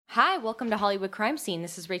Hi, welcome to Hollywood Crime Scene.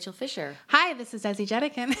 This is Rachel Fisher. Hi, this is Desi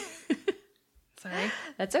Jetikin. Sorry.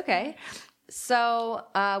 That's okay. So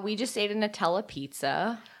we just ate a Nutella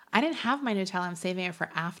pizza. I didn't have my Nutella. I'm saving it for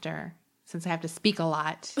after since I have to speak a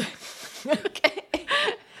lot. Okay.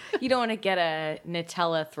 You don't want to get a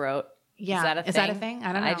Nutella throat. Yeah. Is that a thing?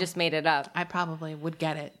 I don't know. I just made it up. I probably would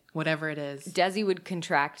get it, whatever it is. Desi would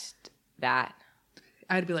contract that.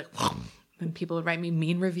 I'd be like, and people would write me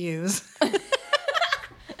mean reviews.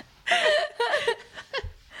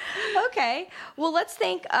 Okay. Well, let's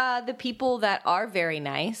thank the people that are very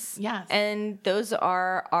nice. Yes. And those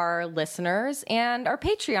are our listeners and our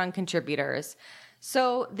Patreon contributors.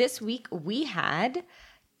 So this week we had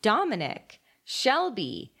Dominic,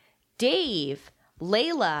 Shelby, Dave,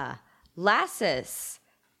 Layla, Lassus,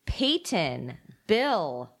 Peyton,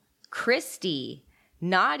 Bill, Christy,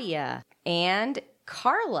 Nadia, and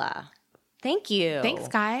Carla. Thank you. Thanks,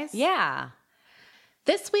 guys. Yeah.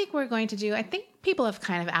 This week we're going to do, I think people have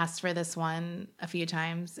kind of asked for this one a few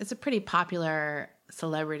times. It's a pretty popular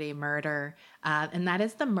celebrity murder, and that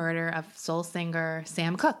is the murder of soul singer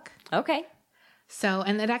Sam Cooke. Okay. So,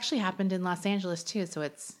 and it actually happened in Los Angeles too, so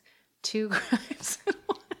it's two crimes in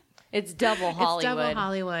one. It's double Hollywood. It's double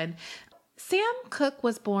Hollywood. Sam Cooke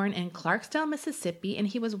was born in Clarksdale, Mississippi, and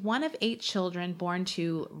he was one of 8 children born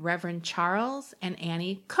to Reverend Charles and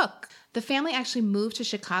Annie Cooke. The family actually moved to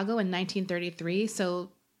Chicago in 1933,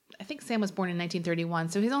 so I think Sam was born in 1931,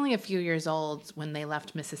 so he's only a few years old when they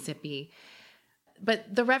left Mississippi.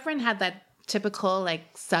 But the Reverend had that typical, like,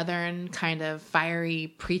 Southern kind of fiery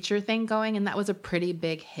preacher thing going, and that was a pretty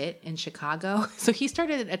big hit in Chicago. So he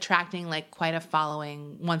started attracting, like, quite a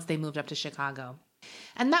following once they moved up to Chicago.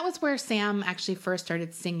 And that was where Sam actually first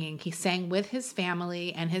started singing. He sang with his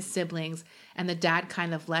family and his siblings, and the dad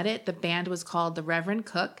kind of led it. The band was called the Reverend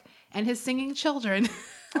Cooke and his Singing Children.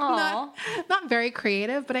 not very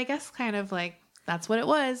creative, but I guess kind of like that's what it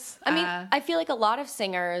was. I mean, I feel like a lot of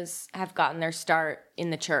singers have gotten their start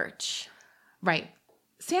in the church. Right.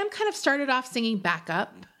 Sam kind of started off singing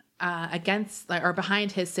backup against or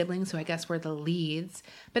behind his siblings, who I guess were the leads.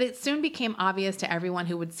 But it soon became obvious to everyone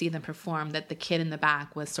who would see them perform that the kid in the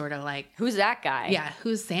back was sort of like, who's that guy? Yeah,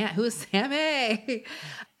 who's Sammy?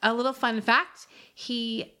 A little fun fact,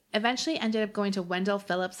 he eventually ended up going to Wendell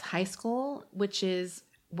Phillips High School, which is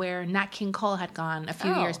where Nat King Cole had gone a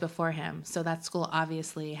few years before him. So that school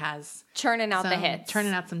obviously has churning out the hits.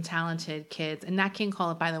 Turning out some talented kids. And Nat King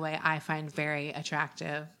Cole, by the way, I find very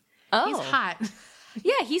attractive. Oh. He's hot.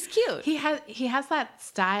 Yeah, he's cute. He has that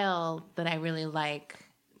style that I really like,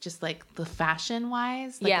 just like the fashion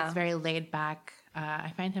wise. Like it's very laid back.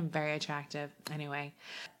 I find him very attractive. Anyway,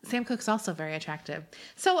 Sam Cooke's also very attractive.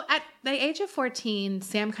 So at the age of 14,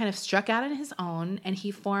 Sam kind of struck out on his own, and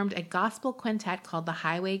he formed a gospel quintet called the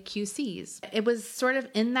Highway QCs. It was sort of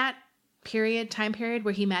in that time period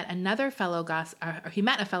where he met a fellow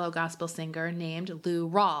gospel singer named Lou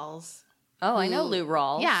Rawls. Oh, I know Lou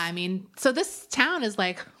Rawls. Yeah, I mean, so this town is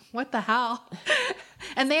like, what the hell?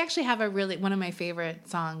 And they actually have one of my favorite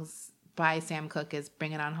songs by Sam Cooke is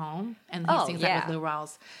Bring It On Home. And he sings that with Lou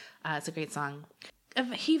Rawls. It's a great song.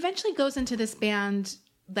 He eventually goes into this band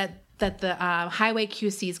that the Highway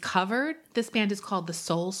QCs covered. This band is called the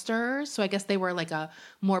Soul Stirrers. So I guess they were like a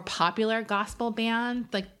more popular gospel band.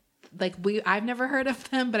 I've never heard of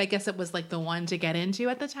them, but I guess it was like the one to get into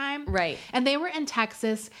at the time. Right. And they were in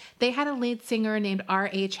Texas. They had a lead singer named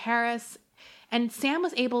R.H. Harris, and Sam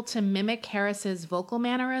was able to mimic Harris's vocal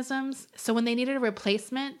mannerisms. So when they needed a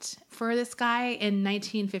replacement for this guy in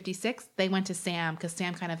 1956, they went to Sam because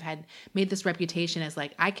Sam kind of had made this reputation as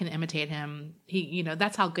like, I can imitate him.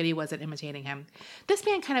 That's how good he was at imitating him. This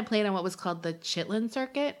band kind of played on what was called the Chitlin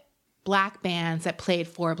circuit. Black bands that played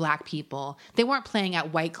for black people. They weren't playing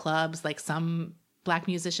at white clubs like some black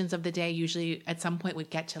musicians of the day usually at some point would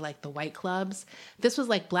get to like the white clubs. This was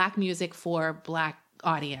like black music for black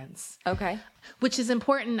audience. Okay. Which is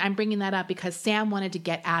important. I'm bringing that up because Sam wanted to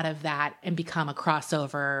get out of that and become a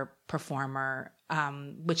crossover performer,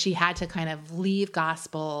 which he had to kind of leave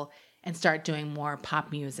gospel and start doing more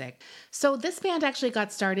pop music. So this band actually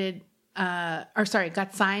got signed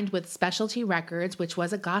with Specialty Records, which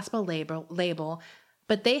was a gospel label,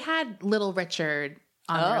 but they had Little Richard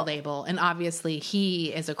on their label, and obviously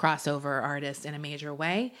he is a crossover artist in a major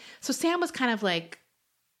way. So Sam was kind of like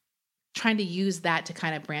trying to use that to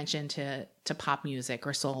kind of branch into pop music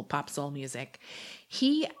or pop soul music.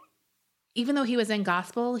 Even though he was in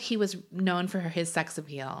gospel, he was known for his sex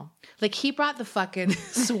appeal. Like, he brought the fucking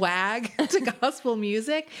swag to gospel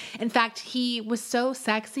music. In fact, he was so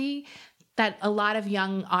sexy that a lot of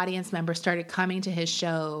young audience members started coming to his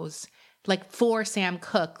shows like for Sam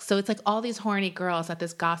Cooke. So it's like all these horny girls at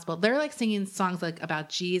this gospel. They're like singing songs like about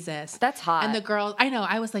Jesus. That's hot. And the girls, I know,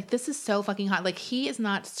 I was like, this is so fucking hot. Like he is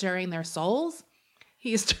not stirring their souls.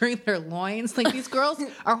 He is stirring their loins. Like these girls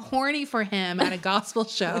are horny for him at a gospel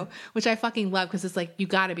show, which I fucking love because it's like, you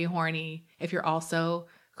got to be horny if you're also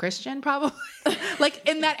Christian, probably. Like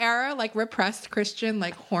in that era, like repressed Christian,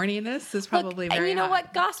 like horniness is probably very and you know hot.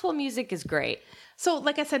 what? Gospel music is great. So,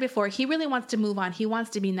 like I said before, he really wants to move on. He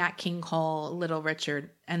wants to be Nat King Cole, Little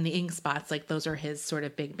Richard, and the Ink Spots. Like, those are his sort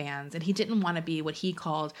of big bands. And he didn't want to be what he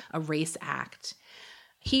called a race act.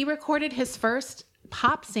 He recorded his first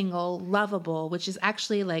pop single, Lovable, which is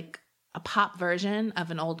actually like a pop version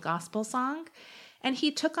of an old gospel song. And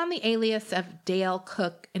he took on the alias of Dale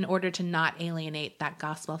Cooke in order to not alienate that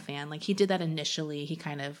gospel fan. Like, he did that initially. He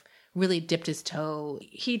kind of really dipped his toe.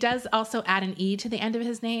 He does also add an E to the end of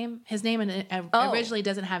his name. His name originally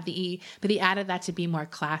doesn't have the E, but he added that to be more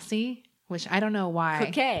classy, which I don't know why.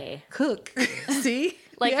 Okay. Cooke. See?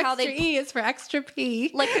 Like the how extra they E is for extra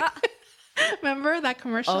P. Like remember that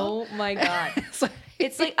commercial? Oh my God.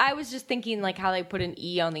 It's like I was just thinking like how they put an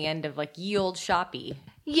E on the end of like ye old shoppy.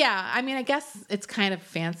 Yeah, I mean, I guess it's kind of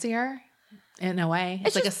fancier in a way.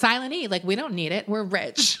 It's like a silent E. Like, we don't need it. We're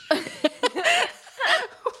rich.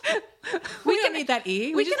 We don't need that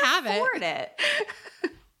E. We just have it.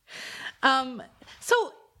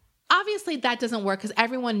 So obviously that doesn't work because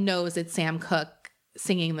everyone knows it's Sam Cooke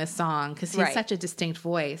singing this song because he's such a distinct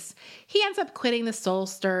voice. He ends up quitting the Soul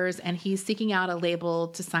Stirrers and he's seeking out a label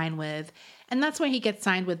to sign with. And that's when he gets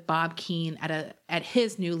signed with Bob Keane at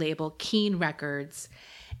his new label, Keane Records.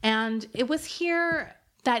 And it was here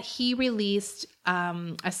that he released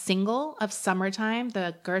a single of Summertime,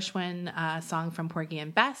 the Gershwin song from Porgy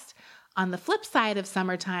and Bess. On the flip side of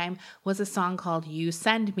Summertime was a song called You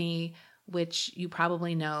Send Me, which you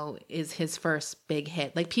probably know is his first big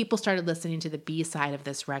hit. Like, people started listening to the B-side of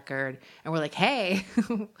this record and were like, hey,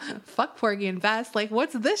 fuck Porgy and Bess. Like,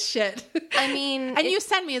 what's this shit? I mean... And You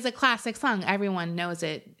Send Me is a classic song. Everyone knows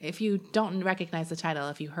it. If you don't recognize the title,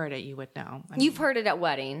 if you heard it, you would know. You've heard it at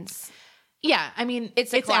weddings. Yeah, I mean,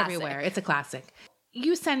 it's everywhere. It's a classic.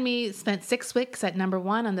 You Send Me spent 6 weeks at number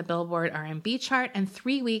 1 on the Billboard R&B chart and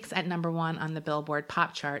 3 weeks at number 1 on the Billboard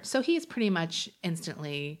Pop chart. So he's pretty much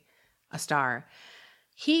instantly a star.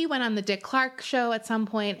 He went on the Dick Clark show at some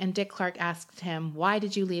point, and Dick Clark asked him, why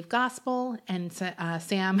did you leave gospel? And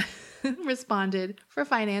Sam responded, for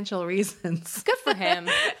financial reasons. Good for him.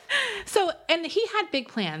 So, and he had big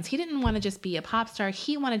plans. He didn't want to just be a pop star.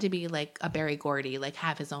 He wanted to be like a Berry Gordy, like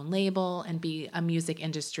have his own label and be a music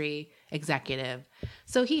industry executive.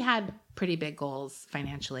 So he had pretty big goals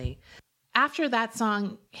financially. After that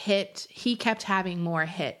song hit, he kept having more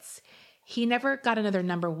hits. He never got another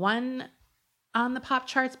number 1 on the pop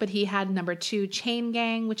charts, but he had number 2 Chain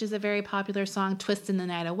Gang, which is a very popular song, Twistin' the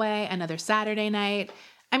Night Away, Another Saturday Night.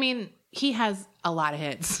 I mean, he has a lot of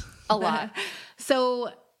hits. A lot.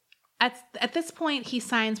 So at this point, he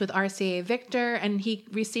signs with RCA Victor, and he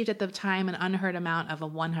received at the time an unheard amount of a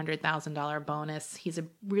 $100,000 bonus. He's a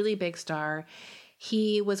really big star.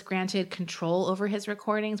 He was granted control over his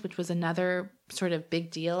recordings, which was another sort of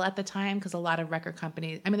big deal at the time because a lot of record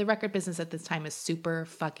companies, I mean, the record business at this time is super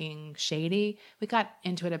fucking shady. We got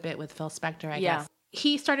into it a bit with Phil Spector, I guess.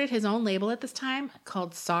 He started his own label at this time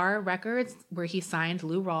called SAR Records, where he signed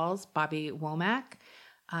Lou Rawls, Bobby Womack,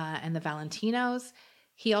 and the Valentinos.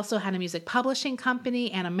 He also had a music publishing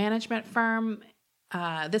company and a management firm.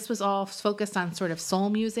 This was all focused on sort of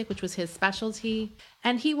soul music, which was his specialty.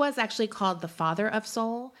 And he was actually called the father of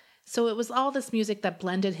soul. So it was all this music that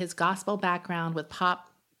blended his gospel background with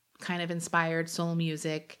pop kind of inspired soul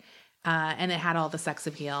music. And it had all the sex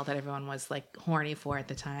appeal that everyone was like horny for at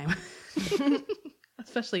the time.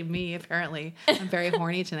 Especially me, apparently. I'm very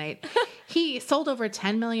horny tonight. He sold over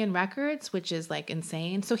 10 million records, which is like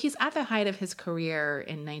insane. So he's at the height of his career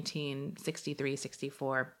in 1963,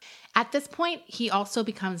 64. At this point, he also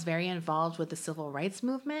becomes very involved with the civil rights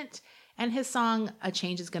movement. And his song, A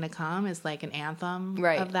Change Is Gonna Come, is like an anthem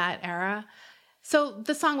of that era. So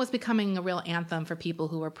the song was becoming a real anthem for people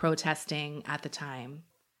who were protesting at the time.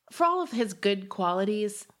 For all of his good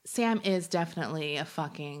qualities, Sam is definitely a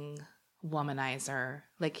fucking womanizer.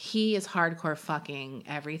 Like, he is hardcore fucking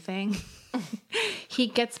everything. He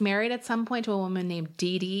gets married at some point to a woman named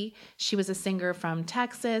Dee Dee. She was a singer from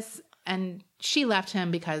Texas, and she left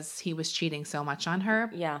him because he was cheating so much on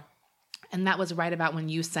her. Yeah. And that was right about when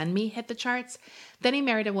You Send Me hit the charts. Then he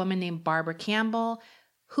married a woman named Barbara Campbell,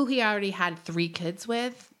 who he already had 3 kids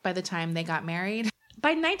with by the time they got married.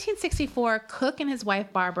 By 1964, Cooke and his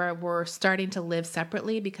wife Barbara were starting to live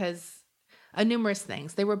separately because of numerous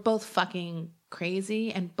things. They were both fucking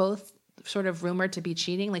crazy and both sort of rumored to be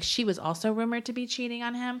cheating. Like she was also rumored to be cheating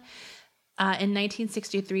on him. In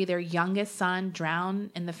 1963, their youngest son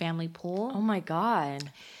drowned in the family pool. Oh my God.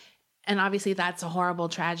 And obviously that's a horrible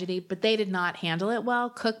tragedy, but they did not handle it well.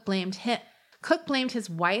 Cooke blamed his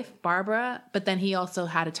wife, Barbara, but then he also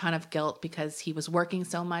had a ton of guilt because he was working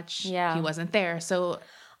so much. Yeah. He wasn't there. So,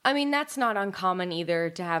 I mean, that's not uncommon either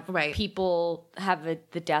to have people have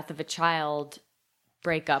the death of a child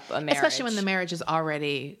break up a marriage. Especially when the marriage is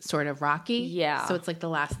already sort of rocky. Yeah. So it's like the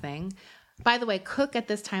last thing. By the way, Cooke at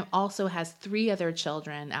this time also has 3 other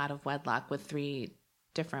children out of wedlock with 3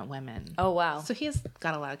 different women. Oh, wow. So he's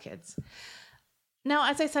got a lot of kids. Now,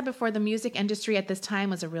 as I said before, the music industry at this time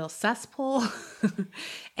was a real cesspool.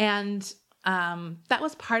 And that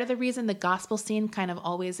was part of the reason the gospel scene kind of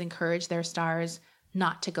always encouraged their stars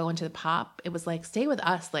not to go into the pop. It was like, stay with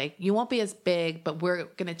us. Like, you won't be as big, but we're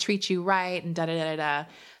going to treat you right and da-da-da-da-da.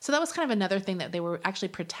 So that was kind of another thing that they were actually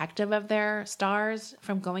protective of their stars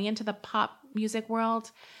from going into the pop music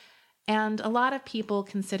world. And a lot of people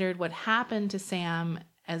considered what happened to Sam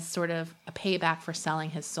as sort of a payback for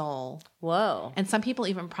selling his soul. Whoa. And some people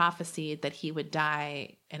even prophesied that he would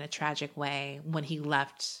die in a tragic way when he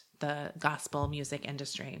left the gospel music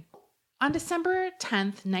industry. On December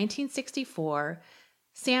 10th, 1964,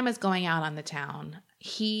 Sam is going out on the town.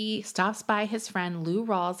 He stops by his friend Lou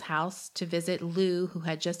Rawls' house to visit Lou, who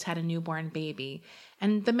had just had a newborn baby.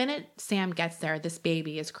 And the minute Sam gets there, this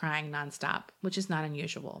baby is crying nonstop, which is not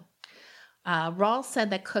unusual. Rawls said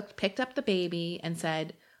that Cooke picked up the baby and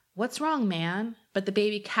said, "What's wrong, man?" But the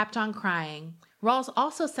baby kept on crying. Rawls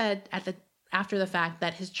also said after the fact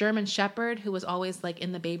that his German Shepherd, who was always like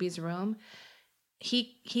in the baby's room,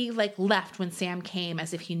 he like left when Sam came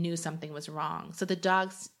as if he knew something was wrong. So the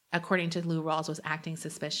dogs, according to Lou Rawls, was acting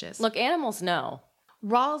suspicious. Look, animals know.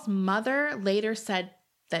 Rawls' mother later said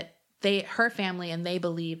that her family and they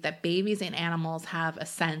believe that babies and animals have a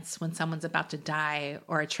sense when someone's about to die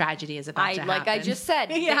or a tragedy is about to happen. Like I just said.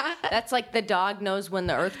 Yeah. That's like the dog knows when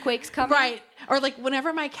the earthquake's coming. Right. Or like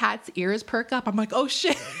whenever my cat's ears perk up, I'm like, oh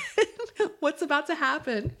shit, what's about to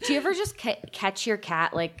happen? Do you ever just catch your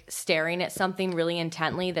cat like staring at something really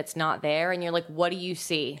intently that's not there? And you're like, what do you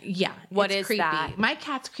see? Yeah. What it's is creepy. that? My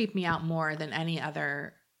cats creep me out more than any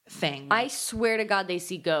other thing. I swear to God they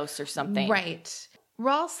see ghosts or something. Right.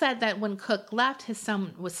 Rawls said that when Cooke left, his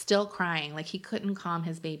son was still crying. Like he couldn't calm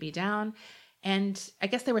his baby down. And I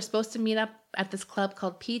guess they were supposed to meet up at this club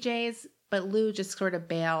called PJ's, but Lou just sort of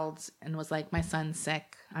bailed and was like, my son's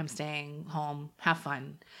sick. I'm staying home. Have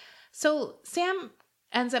fun. So Sam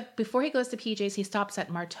ends up, before he goes to PJ's, he stops at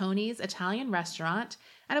Martoni's Italian restaurant.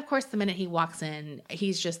 And of course, the minute he walks in,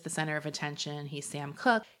 he's just the center of attention. He's Sam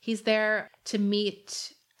Cooke. He's there to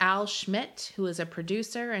meet Al Schmidt, who is a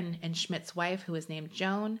producer, and Schmidt's wife, who is named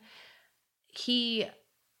Joan. The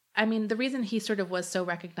reason he sort of was so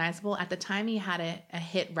recognizable, at the time he had a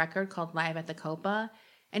hit record called Live at the Copa.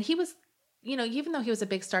 And he was, even though he was a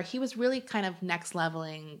big star, he was really kind of next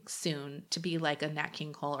leveling soon to be like a Nat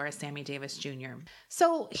King Cole or a Sammy Davis Jr.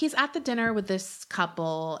 So he's at the dinner with this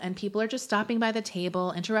couple and people are just stopping by the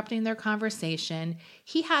table, interrupting their conversation.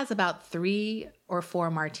 He has about 3 or 4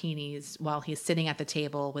 martinis while he's sitting at the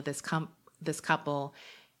table with this couple.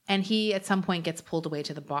 And he at some point gets pulled away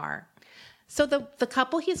to the bar. So the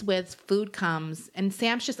couple he's with, food comes, and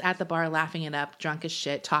Sam's just at the bar laughing it up, drunk as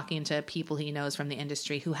shit, talking to people he knows from the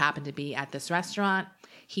industry who happen to be at this restaurant.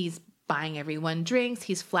 He's buying everyone drinks.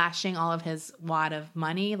 He's flashing all of his wad of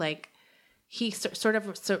money. Like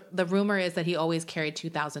the rumor is that he always carried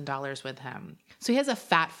 $2,000 with him. So he has a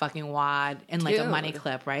fat fucking wad and like a money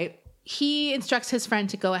clip, right? He instructs his friend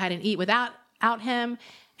to go ahead and eat without him.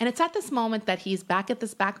 And it's at this moment that he's back at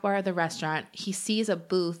this back bar of the restaurant. He sees a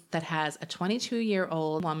booth that has a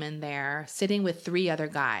 22-year-old woman there sitting with 3 other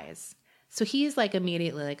guys. So he's like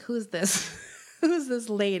immediately like, who's this? Who's this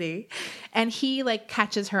lady? And he like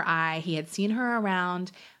catches her eye. He had seen her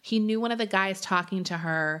around. He knew one of the guys talking to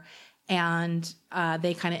her. And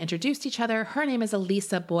they kind of introduced each other. Her name is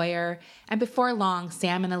Elisa Boyer. And before long,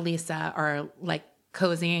 Sam and Elisa are like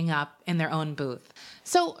cozying up in their own booth.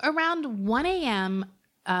 So around 1 a.m.,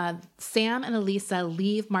 Sam and Elisa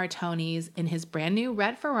leave Martoni's in his brand new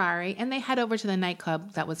red Ferrari and they head over to the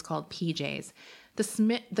nightclub that was called PJ's.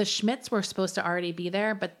 The Schmidts were supposed to already be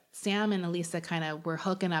there, but Sam and Elisa kind of were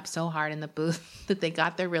hooking up so hard in the booth that they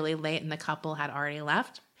got there really late and the couple had already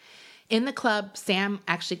left. In the club, Sam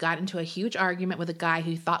actually got into a huge argument with a guy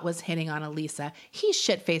who he thought was hitting on Elisa. He's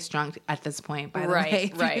shit-faced drunk at this point, by the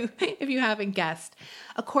way, if you haven't guessed.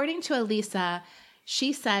 According to Elisa,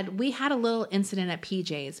 She said, "We had a little incident at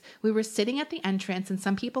PJ's. We were sitting at the entrance and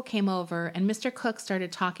some people came over and Mr. Cooke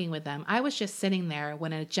started talking with them. I was just sitting there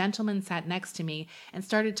when a gentleman sat next to me and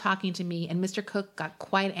started talking to me, and Mr. Cooke got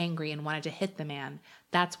quite angry and wanted to hit the man.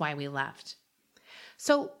 That's why we left."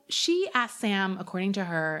 So she asked Sam, according to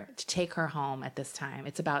her, to take her home at this time.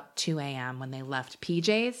 It's about 2 a.m. when they left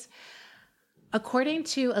PJ's. According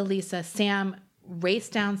to Elisa, Sam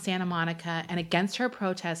raced down Santa Monica and, against her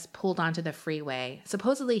protest, pulled onto the freeway.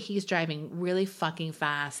 Supposedly he's driving really fucking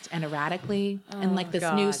fast and erratically in like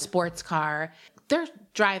this new sports car. They're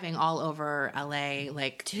driving all over LA,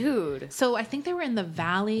 like, dude. So I think they were in the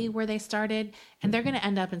valley where they started, and they're going to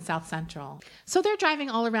end up in South Central. So they're driving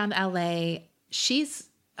all around LA. She's,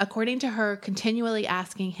 according to her, continually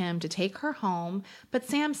asking him to take her home. But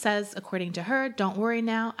Sam says, according to her, "Don't worry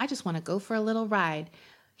now. I just want to go for a little ride."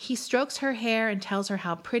 He strokes her hair and tells her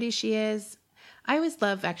how pretty she is. I always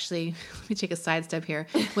love, actually, let me take a sidestep here,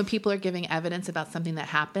 when people are giving evidence about something that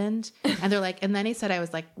happened. And they're like, "And then he said I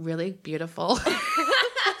was like really beautiful."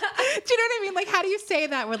 Do you know what I mean? Like, how do you say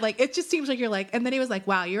that? Where like, it just seems like you're like, and then he was like,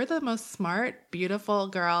 "Wow, you're the most smart, beautiful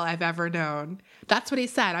girl I've ever known." That's what he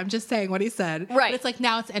said. I'm just saying what he said. Right. But it's like,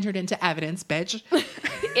 now it's entered into evidence, bitch.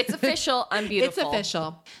 It's official. I'm beautiful. It's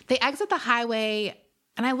official. They exit the highway,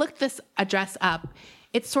 and I looked this address up.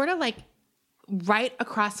 It's sort of like right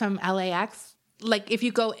across from LAX. Like if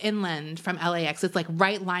you go inland from LAX, it's like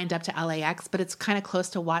right lined up to LAX, but it's kind of close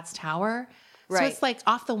to Watts Tower. Right. So it's like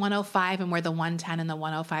off the 105 and where the 110 and the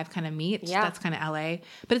 105 kind of meet. Yeah. That's kind of LA.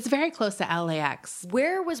 But it's very close to LAX.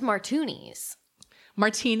 Where was Martuni's?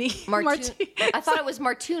 Martini. I thought it was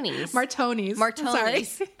Martuni's. Martoni's. Sorry.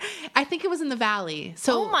 I think it was in the valley.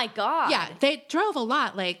 So, oh my God. Yeah, they drove a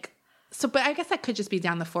lot. But I guess that could just be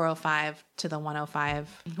down the 405 to the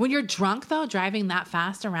 105. When you're drunk, though, driving that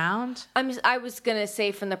fast around. I was going to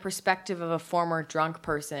say, from the perspective of a former drunk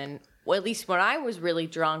person, well, at least when I was really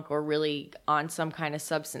drunk or really on some kind of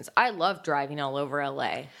substance, I loved driving all over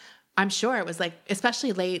LA. I'm sure it was like,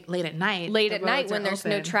 especially late at night. Late at night when there's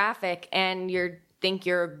no traffic and you think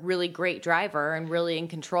you're a really great driver and really in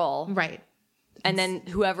control. Right. And then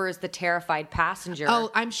whoever is the terrified passenger. Oh,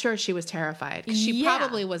 I'm sure she was terrified. She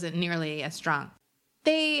probably wasn't nearly as drunk.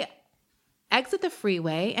 They exit the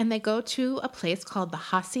freeway and they go to a place called the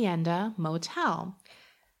Hacienda Motel.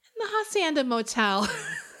 And the Hacienda Motel...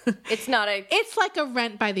 It's like a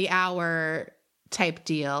rent by the hour type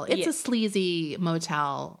deal. It's a sleazy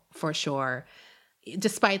motel for sure.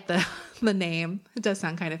 Despite the name, it does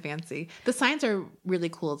sound kind of fancy. The signs are really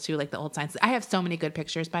cool too, like the old signs. I have so many good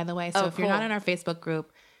pictures, by the way. So if you're not in our Facebook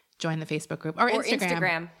group, join the Facebook group or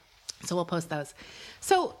Instagram. So we'll post those.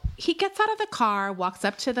 So he gets out of the car, walks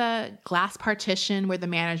up to the glass partition where the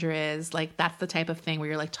manager is. Like, that's the type of thing where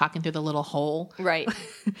you're like talking through the little hole. Right.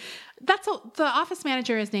 The office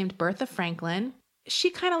manager is named Bertha Franklin. She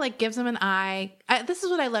kind of like gives him an eye. This is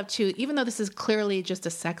what I love too. Even though this is clearly just a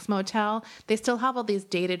sex motel, they still have all these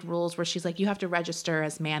dated rules where she's like, you have to register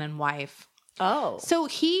as man and wife. Oh. So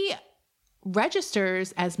he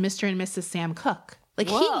registers as Mr. and Mrs. Sam Cooke. Like,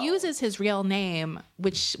 whoa. He uses his real name,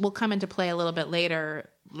 which will come into play a little bit later,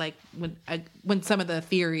 like when some of the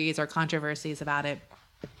theories or controversies about it.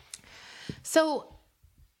 So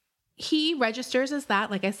he registers as that,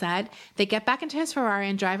 like I said. They get back into his Ferrari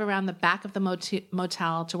and drive around the back of the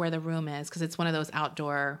motel to where the room is, because it's one of those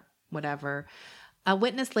outdoor whatever. A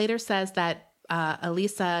witness later says that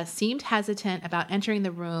Elisa seemed hesitant about entering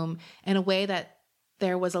the room in a way that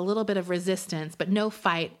there was a little bit of resistance, but no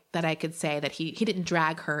fight that I could say that he didn't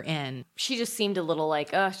drag her in. She just seemed a little like,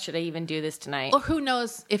 oh, should I even do this tonight? Or who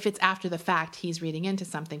knows if it's after the fact he's reading into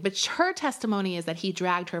something. But her testimony is that he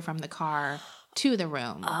dragged her from the car to the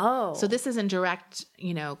room. Oh. So this is in direct,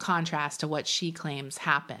 contrast to what she claims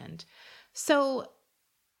happened. So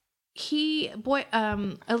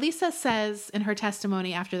Elisa says in her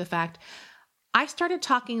testimony after the fact, I started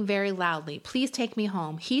talking very loudly. Please take me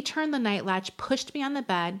home. He turned the night latch, pushed me on the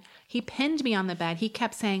bed. He pinned me on the bed. He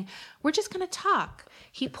kept saying, we're just going to talk.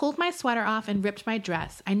 He pulled my sweater off and ripped my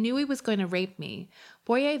dress. I knew he was going to rape me.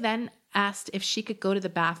 Boyer then asked if she could go to the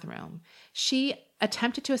bathroom. She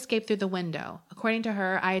attempted to escape through the window. According to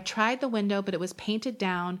her, I had tried the window, but it was painted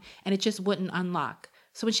down and it just wouldn't unlock.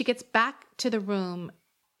 So when she gets back to the room,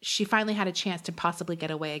 she finally had a chance to possibly get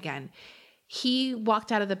away again. He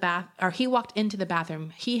walked into the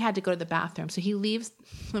bathroom. He had to go to the bathroom. So he leaves.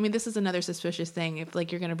 I mean, this is another suspicious thing. If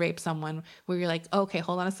like you're going to rape someone where you're like, okay,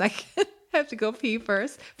 hold on a second. I have to go pee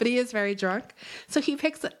first. But he is very drunk. So she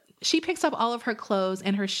picks up all of her clothes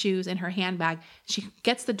and her shoes and her handbag. She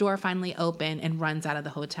gets the door finally open and runs out of the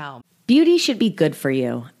hotel. Beauty should be good for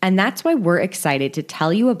you. And that's why we're excited to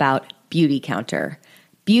tell you about Beauty Counter.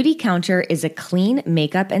 Beauty Counter is a clean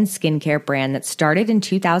makeup and skincare brand that started in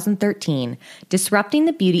 2013, disrupting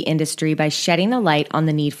the beauty industry by shedding a light on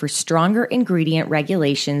the need for stronger ingredient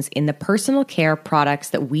regulations in the personal care products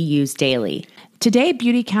that we use daily. Today,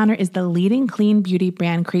 Beauty Counter is the leading clean beauty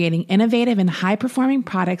brand, creating innovative and high-performing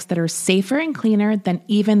products that are safer and cleaner than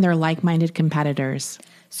even their like-minded competitors.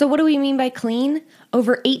 So what do we mean by clean?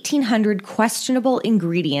 Over 1,800 questionable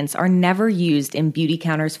ingredients are never used in Beauty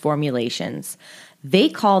Counter's formulations. They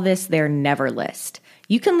call this their never list.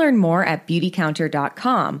 You can learn more at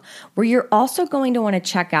beautycounter.com, where you're also going to want to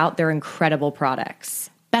check out their incredible products.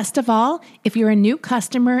 Best of all, if you're a new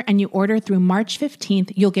customer and you order through March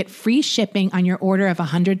 15th, you'll get free shipping on your order of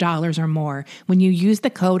 $100 or more when you use the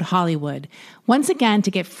code Hollywood. Once again,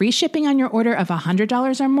 to get free shipping on your order of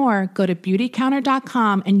 $100 or more, go to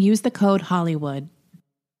beautycounter.com and use the code Hollywood.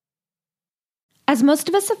 As most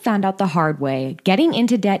of us have found out the hard way, getting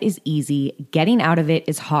into debt is easy, getting out of it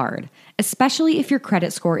is hard, especially if your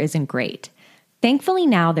credit score isn't great. Thankfully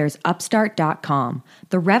now there's Upstart.com,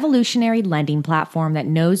 the revolutionary lending platform that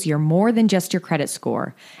knows you're more than just your credit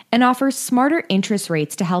score and offers smarter interest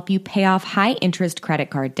rates to help you pay off high-interest credit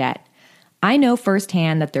card debt. I know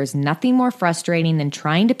firsthand that there's nothing more frustrating than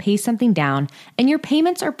trying to pay something down and your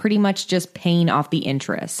payments are pretty much just paying off the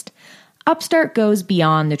interest. Upstart goes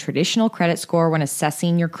beyond the traditional credit score when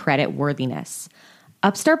assessing your credit worthiness.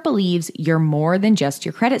 Upstart believes you're more than just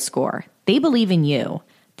your credit score. They believe in you.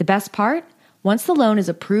 The best part? Once the loan is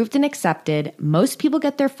approved and accepted, most people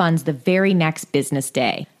get their funds the very next business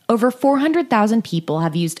day. Over 400,000 people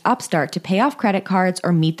have used Upstart to pay off credit cards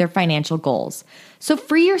or meet their financial goals. So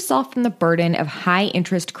free yourself from the burden of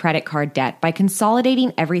high-interest credit card debt by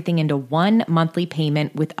consolidating everything into one monthly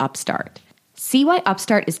payment with Upstart. See why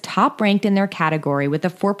Upstart is top ranked in their category with a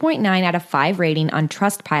 4.9 out of 5 rating on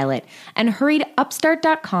Trustpilot and hurry to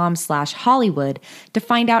upstart.com/Hollywood to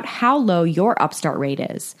find out how low your Upstart rate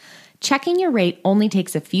is. Checking your rate only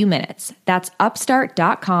takes a few minutes. That's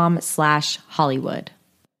upstart.com/Hollywood.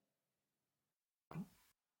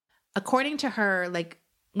 According to her,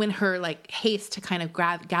 when her haste to kind of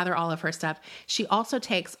gather all of her stuff, she also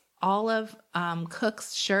takes all of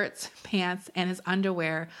Cooke's shirts, pants, and his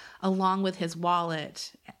underwear, along with his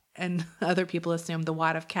wallet, and other people assume the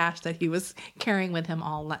wad of cash that he was carrying with him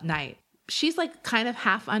all night. She's kind of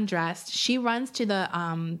half undressed. She runs to the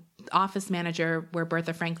office manager where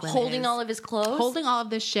Bertha Franklin Holding is. all of his clothes? Holding all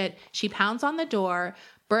of this shit. She pounds on the door.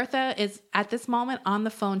 Bertha is at this moment on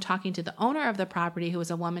the phone talking to the owner of the property, who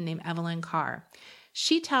is a woman named Evelyn Carr.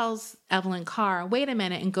 She tells Evelyn Carr, wait a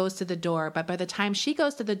minute, and goes to the door. But by the time she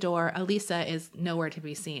goes to the door, Elisa is nowhere to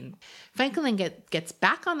be seen. Franklin gets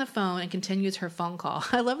back on the phone and continues her phone call.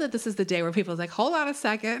 I love that this is the day where people are like, hold on a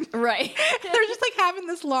second. Right. They're just having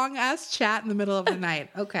this long ass chat in the middle of the night.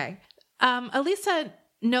 Okay. Elisa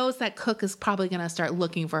knows that Cooke is probably going to start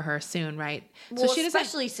looking for her soon, right? Well, so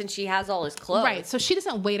especially since she has all his clothes. Right. So she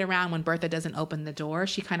doesn't wait around when Bertha doesn't open the door.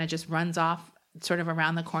 She kind of just runs off sort of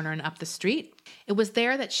around the corner and up the street. It was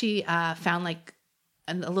there that she found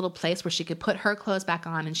a little place where she could put her clothes back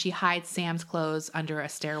on, and she hides Sam's clothes under a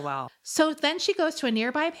stairwell. So then she goes to a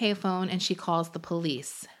nearby payphone and she calls the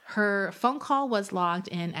police. Her phone call was logged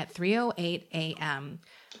in at 3:08 a.m.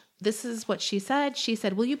 This is what she said. She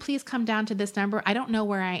said, will you please come down to this number? I don't know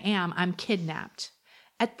where I am. I'm kidnapped.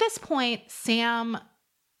 At this point, Sam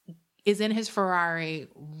is in his Ferrari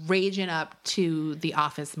raging up to the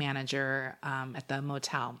office manager at the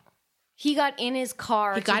motel. He got in his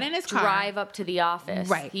car drive up to the office.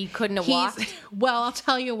 Right. He couldn't have walked? Well, I'll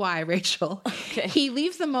tell you why, Rachel. Okay. He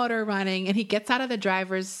leaves the motor running and he gets out of the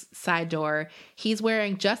driver's side door. He's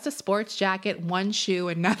wearing just a sports jacket, one shoe,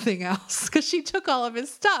 and nothing else because she took all of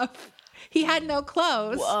his stuff. He had no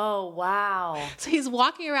clothes. Oh, wow. So he's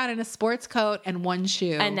walking around in a sports coat and one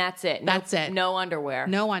shoe. And that's it. That's it. No underwear.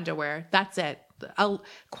 No underwear. That's it.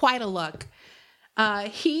 Quite a look.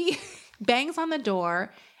 He bangs on the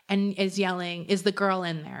door and is yelling, is the girl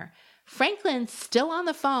in there? Franklin, still on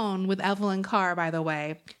the phone with Evelyn Carr, by the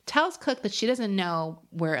way, tells Cooke that she doesn't know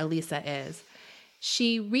where Elisa is.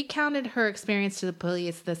 She recounted her experience to the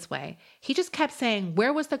police this way. He just kept saying,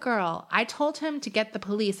 where was the girl? I told him to get the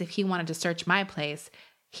police if he wanted to search my place.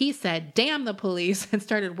 He said, damn the police, and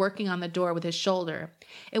started working on the door with his shoulder.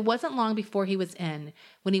 It wasn't long before he was in.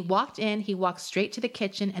 When he walked in, he walked straight to the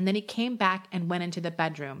kitchen, and then he came back and went into the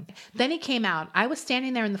bedroom. Then he came out. I was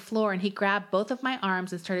standing there on the floor, and he grabbed both of my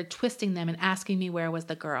arms and started twisting them and asking me where was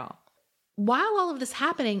the girl. While all of this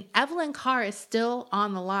happening, Evelyn Carr is still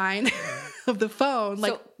on the line of the phone.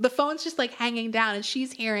 The phone's just hanging down, and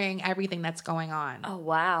she's hearing everything that's going on. Oh,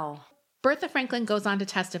 wow. Bertha Franklin goes on to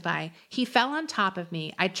testify, "He fell on top of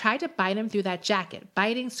me. I tried to bite him through that jacket,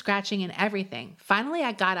 biting, scratching, and everything. Finally,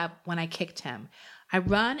 I got up when I kicked him. I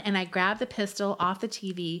run and I grabbed the pistol off the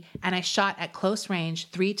TV and I shot at close range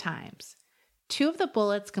 3 times. 2 of the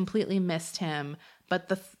bullets completely missed him, but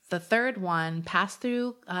the third one passed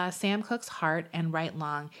through Sam Cooke's heart and right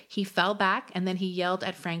lung. He fell back and then he yelled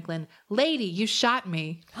at Franklin, 'Lady, you shot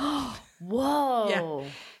me.'" Whoa. Yeah.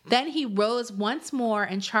 Then he rose once more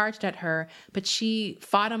and charged at her, but she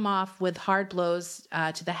fought him off with hard blows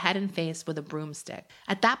to the head and face with a broomstick.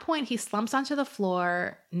 At that point, he slumps onto the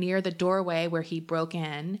floor near the doorway where he broke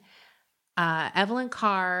in. Evelyn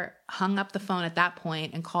Carr hung up the phone at that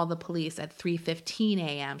point and called the police at 3:15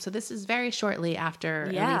 a.m. So this is very shortly after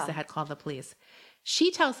Elisa had called the police.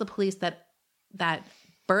 She tells the police that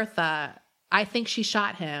Bertha, "I think she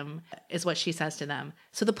shot him," is what she says to them.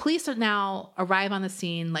 So the police now arrive on the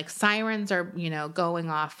scene, like sirens are, going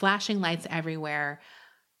off, flashing lights everywhere.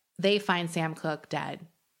 They find Sam Cooke dead.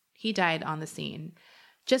 He died on the scene.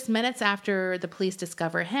 Just minutes after the police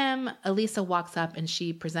discover him, Elisa walks up and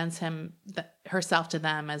she presents herself to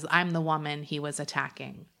them as, "I'm the woman he was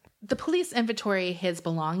attacking." The police inventory his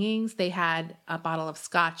belongings. They had a bottle of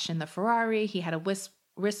scotch in the Ferrari. He had a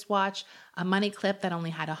wristwatch, a money clip that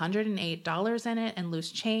only had $108 in it and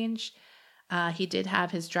loose change. He did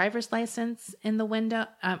have his driver's license in the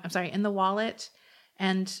in the wallet,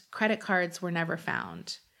 and credit cards were never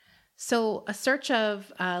found. So a search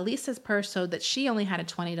of Lisa's purse showed that she only had a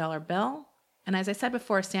 $20 bill. And as I said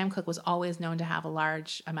before, Sam Cooke was always known to have a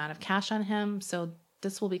large amount of cash on him. So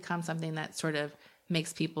this will become something that sort of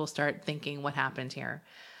makes people start thinking what happened here.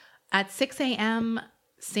 At 6 a.m.,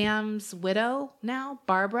 Sam's widow now,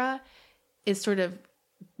 Barbara, is sort of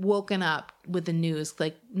woken up with the news.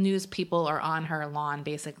 Like, news people are on her lawn,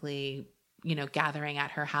 basically, gathering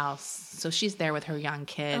at her house. So she's there with her young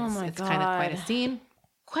kids. Oh my it's God. kind of quite a scene.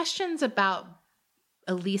 Questions about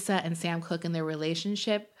Elisa and Sam Cooke and their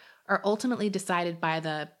relationship are ultimately decided by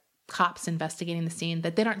the cops investigating the scene,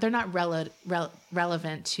 that they're not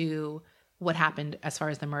relevant to what happened as far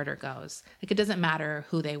as the murder goes. Like, it doesn't matter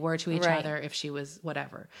who they were to each other, if she was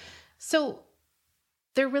whatever. So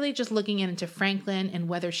they're really just looking into Franklin and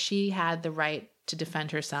whether she had the right to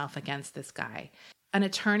defend herself against this guy. An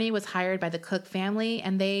attorney was hired by the Cooke family,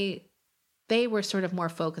 and they were sort of more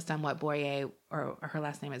focused on what Boyer, or her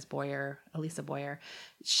last name is Boyer, Elisa Boyer,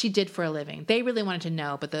 she did for a living. They really wanted to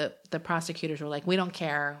know, but the prosecutors were like, "We don't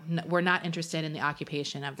care. We're not interested in the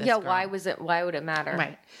occupation of this girl." Why would it matter?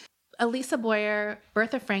 Right. Elisa Boyer,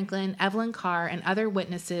 Bertha Franklin, Evelyn Carr, and other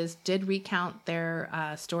witnesses did recount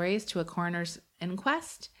their stories to a coroner's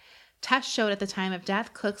inquest. Tests showed at the time of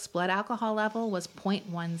death, Cooke's blood alcohol level was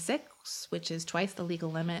 0.16, which is twice the legal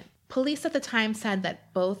limit. Police at the time said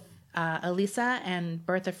that both Elisa and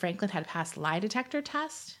Bertha Franklin had passed lie detector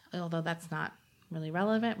tests, although that's not really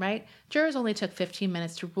relevant, right? Jurors only took 15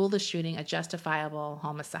 minutes to rule the shooting a justifiable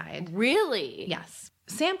homicide. Really? Yes.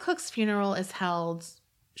 Sam Cooke's funeral is held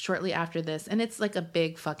shortly after this, and it's like a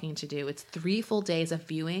big fucking to-do. It's 3 full days of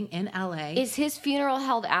viewing in LA. Is his funeral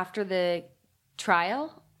held after the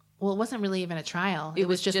trial? Well, it wasn't really even a trial. It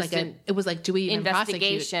was just like it was like, do we even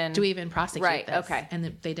investigation. Do we even prosecute Right, this? okay. And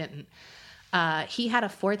they didn't. He had a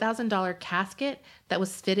 $4,000 casket that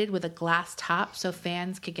was fitted with a glass top so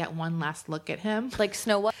fans could get one last look at him. Like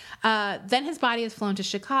Snow White? Then his body is flown to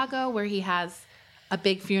Chicago, where he has a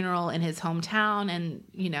big funeral in his hometown. And,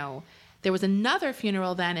 there was another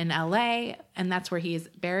funeral then in LA, and that's where he's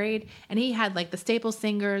buried. And he had like the Staple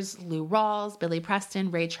Singers, Lou Rawls, Billy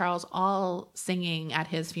Preston, Ray Charles, all singing at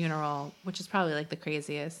his funeral, which is probably like the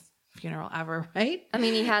craziest funeral ever, right? I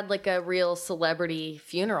mean, he had like a real celebrity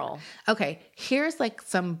funeral. Okay, here's like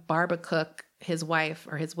some Barbara Cooke, his wife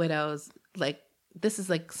or his widow's, like, this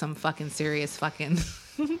is like some fucking serious fucking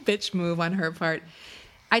bitch move on her part.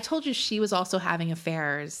 I told you she was also having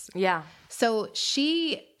affairs. Yeah. So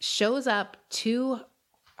she shows up to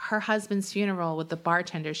her husband's funeral with the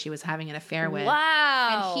bartender she was having an affair with.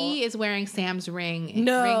 Wow. And he is wearing Sam's rings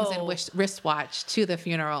and wristwatch to the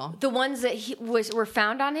funeral. The ones that were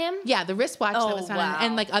found on him? Yeah, the wristwatch that was found wow.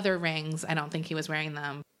 and like other rings. I don't think he was wearing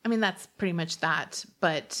them. I mean, that's pretty much that.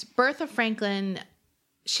 But Bertha Franklin,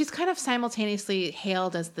 she's kind of simultaneously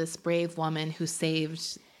hailed as this brave woman who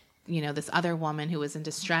saved, this other woman who was in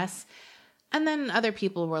distress. And then other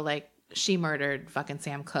people were like, she murdered fucking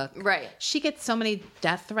Sam Cooke. Right. She gets so many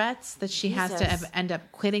death threats that she has to end up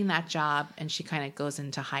quitting that job, and she kind of goes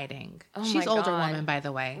into hiding. Oh She's my older God. woman, by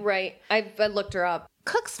the way. Right. I looked her up.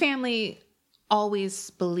 Cooke's family always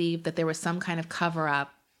believed that there was some kind of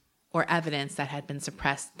cover-up or evidence that had been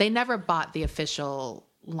suppressed. They never bought the official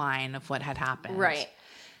line of what had happened. Right.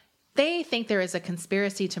 They think there is a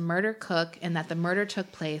conspiracy to murder Cooke and that the murder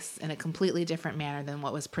took place in a completely different manner than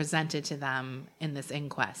what was presented to them in this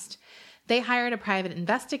inquest. They hired a private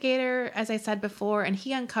investigator, as I said before, and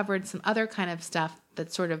he uncovered some other kind of stuff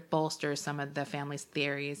that sort of bolsters some of the family's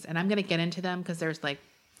theories. And I'm going to get into them because there's like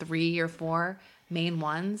 3 or 4 main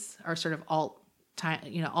ones are sort of alt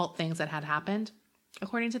things that had happened,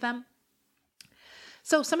 according to them.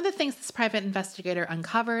 So some of the things this private investigator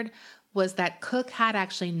uncovered was that Cooke had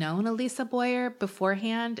actually known Elisa Boyer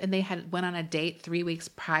beforehand, and they had went on a date 3 weeks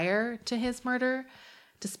prior to his murder,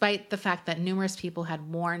 despite the fact that numerous people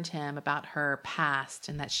had warned him about her past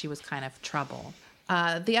and that she was kind of trouble.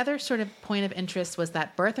 The other sort of point of interest was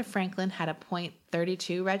that Bertha Franklin had a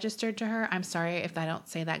 .32 registered to her. I'm sorry if I don't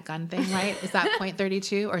say that gun thing right. Is that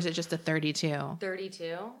 .32 or is it just a 32?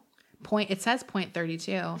 32? It says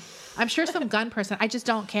 .32. I'm sure some gun person. I just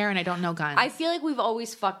don't care and I don't know guns. I feel like we've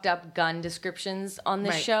always fucked up gun descriptions on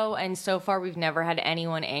this show, and so far we've never had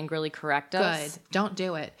anyone angrily correct us. Good. Don't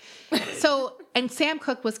do it. And Sam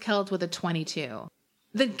Cooke was killed with a .22.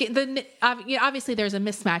 Obviously there's a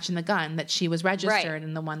mismatch in the gun that she was registered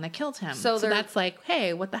and the one that killed him. So that's like,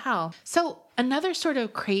 hey, what the hell? So another sort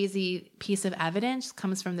of crazy piece of evidence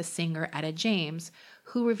comes from the singer Etta James,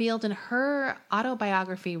 who revealed in her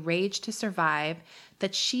autobiography, Rage to Survive,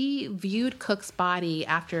 that she viewed Cooke's body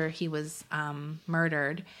after he was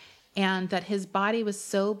murdered, and that his body was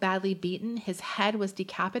so badly beaten, his head was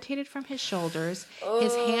decapitated from his shoulders,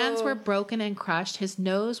 his hands were broken and crushed, his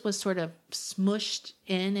nose was sort of smushed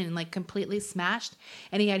in and like completely smashed,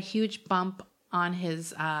 and he had a huge bump on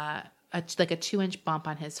his, like a 2-inch bump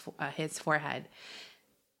on his forehead.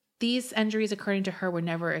 These injuries, according to her, were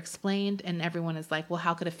never explained, and everyone is like, well,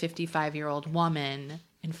 how could a 55-year-old woman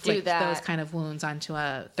inflict those kind of wounds onto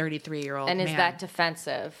a 33-year-old man? And is that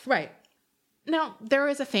defensive? Right. Now, there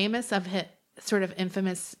is a sort of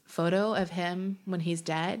infamous photo of him when he's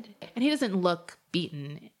dead, and he doesn't look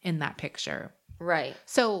beaten in that picture. Right.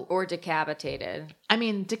 Or decapitated. I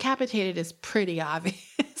mean, decapitated is pretty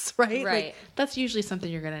obvious, right? Right. Like, that's usually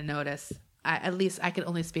something you're going to notice. At least I can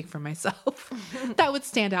only speak for myself. That would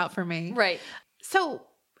stand out for me. Right. So,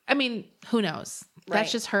 I mean, who knows? Right.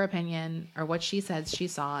 That's just her opinion or what she says she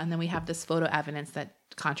saw. And then we have this photo evidence that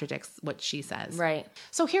contradicts what she says. Right.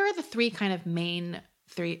 So here are the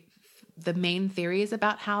main theories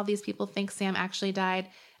about how these people think Sam actually died.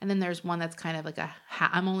 And then there's one that's kind of like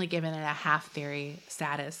I'm only giving it a half theory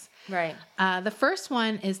status. Right. The first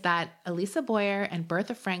one is that Elisa Boyer and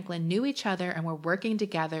Bertha Franklin knew each other and were working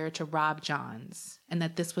together to rob Johns, and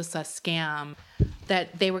that this was a scam,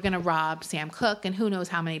 that they were going to rob Sam Cooke, and who knows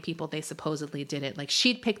how many people they supposedly did it. Like,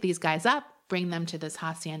 she'd pick these guys up, bring them to this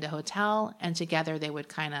Hacienda hotel, and together they would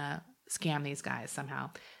kind of scam these guys somehow.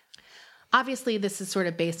 Obviously, this is sort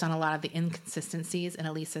of based on a lot of the inconsistencies in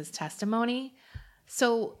Elisa's testimony.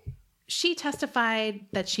 So she testified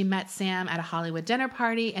that she met Sam at a Hollywood dinner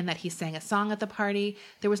party and that he sang a song at the party.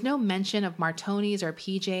 There was no mention of Martonis or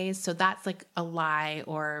PJs, so that's like a lie,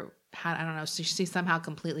 or I don't know. She somehow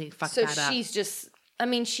completely fucked that up. So she's just,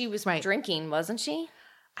 she was drinking, wasn't she?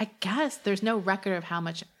 I guess there's no record of how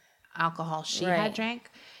much alcohol she had drank.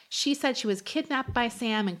 She said she was kidnapped by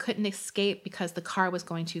Sam and couldn't escape because the car was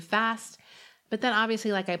going too fast. But then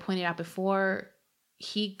obviously, like I pointed out before,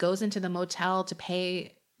 he goes into the motel to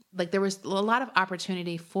pay. Like, there was a lot of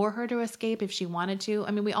opportunity for her to escape if she wanted to.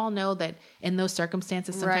 I mean, we all know that in those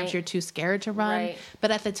circumstances, sometimes you're too scared to run. Right.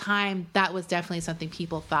 But at the time, that was definitely something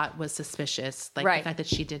people thought was suspicious. Like the fact that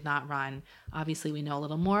she did not run. Obviously, we know a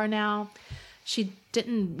little more now. She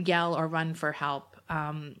didn't yell or run for help.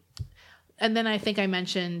 And then I think I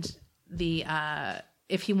mentioned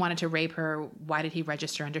if he wanted to rape her, why did he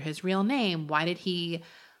register under his real name? Why did he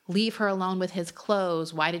leave her alone with his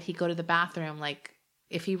clothes? Why did he go to the bathroom? Like,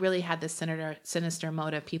 if he really had this sinister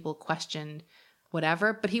motive, people questioned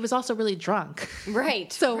whatever, but he was also really drunk.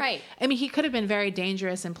 Right. So, I mean, he could have been very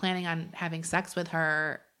dangerous and planning on having sex with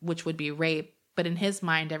her, which would be rape. But in his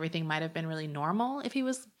mind, everything might have been really normal if he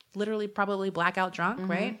was literally probably blackout drunk,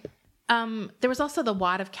 right? There was also the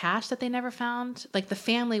wad of cash that they never found. Like, the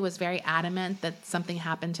family was very adamant that something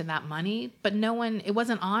happened to that money, but it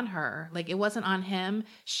wasn't on her. Like, it wasn't on him.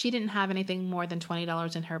 She didn't have anything more than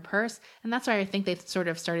 $20 in her purse. And that's why I think they sort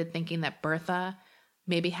of started thinking that Bertha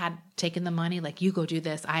maybe had taken the money. Like, you go do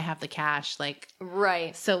this. I have the cash. Like,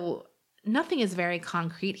 right. So nothing is very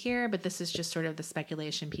concrete here, but this is just sort of the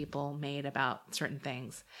speculation people made about certain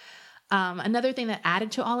things. Another thing that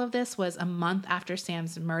added to all of this was a month after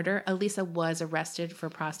Sam's murder, Elisa was arrested for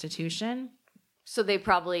prostitution. So they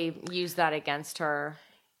probably used that against her.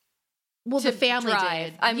 Well, the family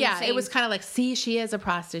did. It was kind of like, see, she is a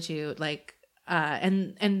prostitute. Like,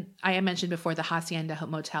 And I mentioned before, the Hacienda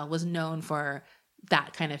Motel was known for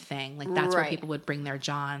that kind of thing. Like that's where people would bring their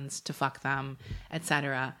Johns to fuck them,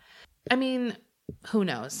 etc. I mean, who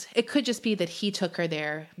knows? It could just be that he took her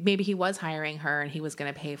there. Maybe he was hiring her and he was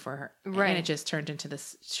going to pay for her. Right. And it just turned into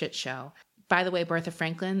this shit show. By the way, Bertha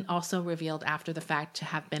Franklin also revealed after the fact to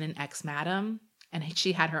have been an ex-madam, and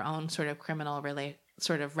she had her own sort of criminal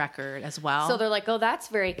sort of record as well. So they're like, oh, that's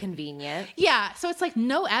very convenient. Yeah. So it's like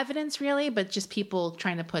no evidence really, but just people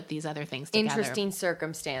trying to put these other things together. Interesting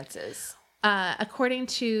circumstances. According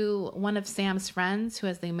to one of Sam's friends, who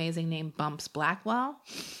has the amazing name Bumps Blackwell.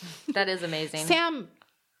 That is amazing. Sam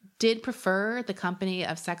did prefer the company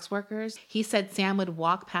of sex workers. He said Sam would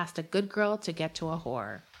walk past a good girl to get to a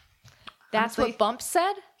whore. That's honestly, what Bumps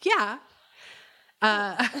said? Yeah.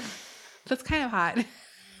 That's kind of hot.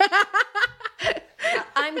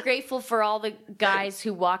 I'm grateful for all the guys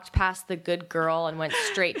who walked past the good girl and went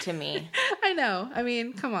straight to me. I know. I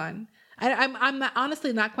mean, come on. I'm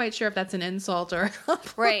honestly not quite sure if that's an insult or a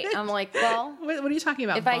compliment. Right. I'm like, well, what are you talking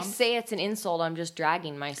about? If Bumps? I say it's an insult, I'm just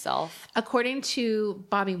dragging myself. According to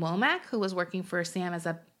Bobby Womack, who was working for Sam as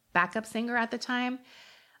a backup singer at the time,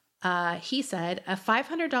 he said a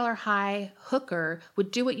 $500 high hooker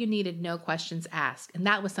would do what you needed, no questions asked. And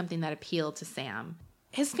that was something that appealed to Sam.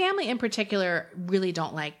 His family in particular really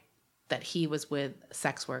don't like that he was with a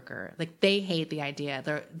sex worker. Like they hate the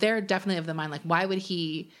idea. They're definitely of the mind, like, why would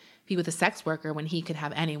he be with a sex worker when he could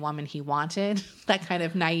have any woman he wanted? That kind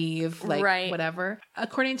of naive, like whatever.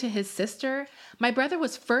 According to his sister, my brother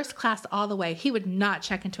was first class all the way. He would not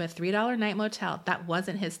check into a $3 night motel. That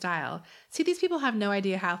wasn't his style. See, these people have no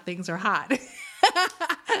idea how things are hot.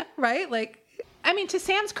 Right? Like, I mean, to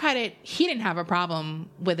Sam's credit, he didn't have a problem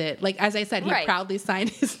with it. Like, as I said, he proudly signed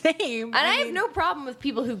his name. And I have no problem with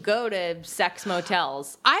people who go to sex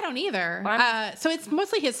motels. I don't either. So it's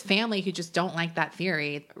mostly his family who just don't like that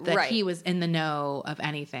theory that he was in the know of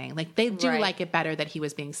anything. Like, they do like it better that he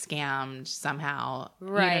was being scammed somehow.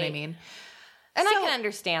 Right. You know what I mean? And I can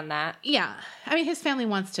understand that. Yeah. I mean, his family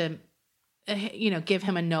wants to, give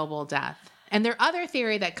him a noble death. And their other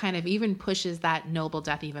theory that kind of even pushes that noble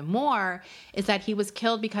death even more is that he was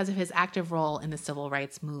killed because of his active role in the civil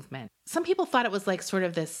rights movement. Some people thought it was like sort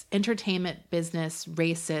of this entertainment business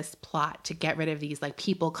racist plot to get rid of these like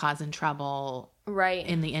people causing trouble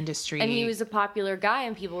in the industry. And he was a popular guy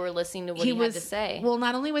and people were listening to what he had to say. Well,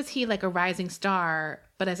 not only was he like a rising star,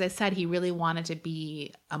 but as I said, he really wanted to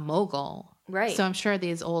be a mogul. Right. So I'm sure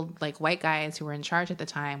these old like white guys who were in charge at the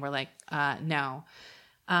time were like, no.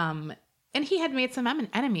 And he had made some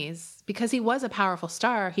enemies because he was a powerful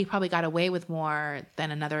star. He probably got away with more than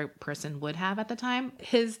another person would have at the time.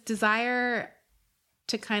 His desire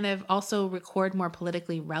to kind of also record more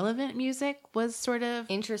politically relevant music was sort of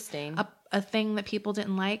interesting, a thing that people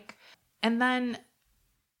didn't like. And then,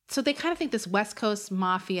 so they kind of think this West Coast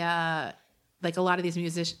mafia, like a lot of these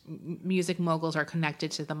music moguls are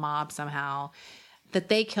connected to the mob somehow, that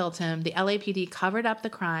they killed him. The LAPD covered up the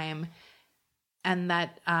crime. And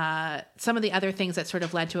that some of the other things that sort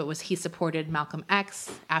of led to it was he supported Malcolm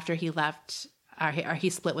X after he left, or he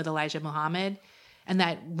split with Elijah Muhammad. And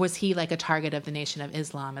that was he like a target of the Nation of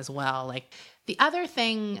Islam as well. Like the other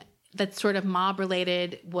thing that's sort of mob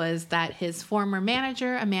related was that his former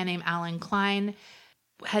manager, a man named Alan Klein,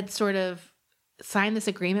 had sort of signed this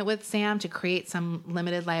agreement with Sam to create some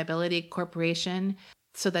limited liability corporation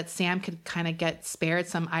so that Sam could kind of get spared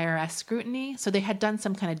some IRS scrutiny. So they had done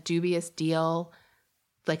some kind of dubious deal,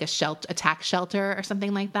 like a tax shelter or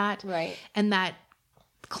something like that. Right. And that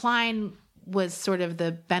Klein was sort of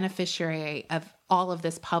the beneficiary of all of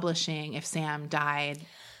this publishing if Sam died.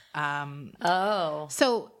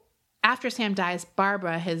 So after Sam dies,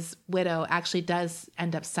 Barbara, his widow, actually does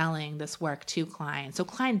end up selling this work to Klein. So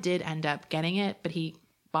Klein did end up getting it, but he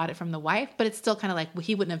bought it from the wife. But it's still kind of like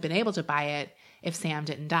he wouldn't have been able to buy it if Sam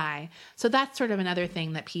didn't die. So that's sort of another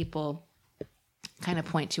thing that people kind of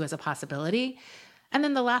point to as a possibility. And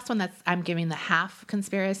then the last one that's I'm giving the half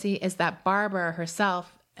conspiracy is that Barbara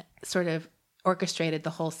herself sort of orchestrated the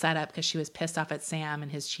whole setup because she was pissed off at Sam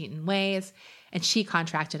and his cheating ways. And she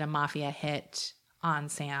contracted a mafia hit on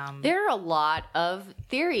Sam. There are a lot of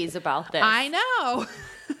theories about this. I know.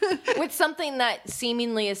 With something that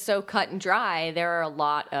seemingly is so cut and dry, there are a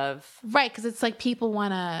lot of... Right, because it's like people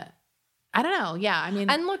want to... I don't know. Yeah. I mean,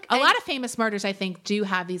 and look, a lot of famous murders, I think, do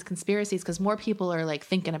have these conspiracies because more people are like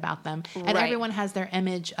thinking about them and everyone has their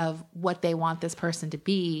image of what they want this person to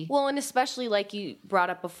be. Well, and especially like you brought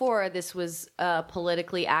up before, this was a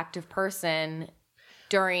politically active person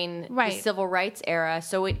during the civil rights era.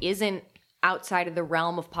 So it isn't outside of the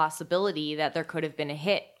realm of possibility that there could have been a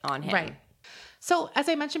hit on him. Right. So as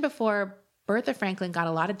I mentioned before, Bertha Franklin got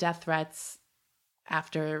a lot of death threats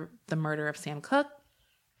after the murder of Sam Cooke.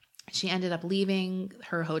 She ended up leaving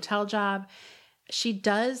her hotel job. She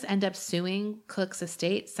does end up suing Cooke's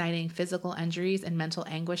estate, citing physical injuries and mental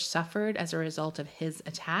anguish suffered as a result of his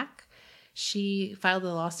attack. She filed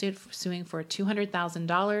a lawsuit suing for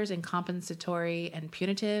 $200,000 in compensatory and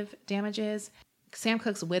punitive damages. Sam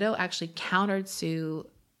Cooke's widow actually countersued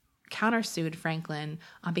Franklin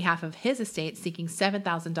on behalf of his estate, seeking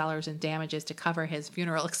 $7,000 in damages to cover his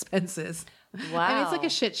funeral expenses. Wow. I mean, it's like a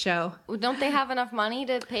shit show. Well, don't they have enough money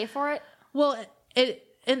to pay for it? Well,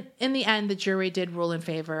 in the end, the jury did rule in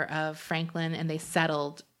favor of Franklin, and they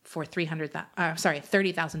settled for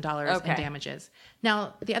 $30,000 in damages.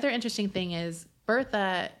 Now, the other interesting thing is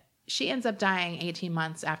Bertha, she ends up dying 18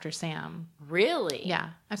 months after Sam. Really? Yeah.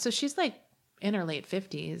 So she's like in her late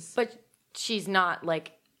 50s. But she's not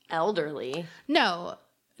like elderly. No,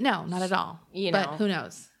 not at all. But who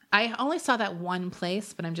knows? I only saw that one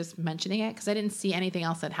place, but I'm just mentioning it because I didn't see anything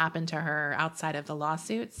else that happened to her outside of the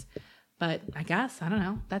lawsuits. But I guess, I don't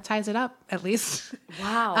know, that ties it up at least.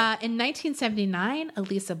 Wow. In 1979,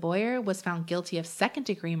 Elisa Boyer was found guilty of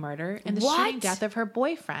second-degree murder in the shooting death of her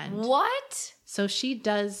boyfriend. What? So she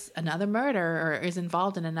does another murder or is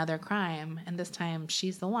involved in another crime, and this time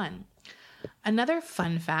she's the one. Another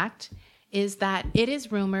fun fact is that it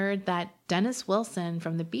is rumored that Dennis Wilson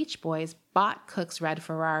from the Beach Boys bought Cooke's red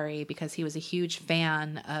Ferrari because he was a huge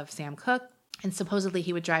fan of Sam Cooke. And supposedly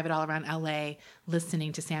he would drive it all around LA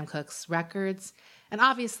listening to Sam Cooke's records. And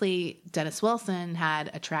obviously Dennis Wilson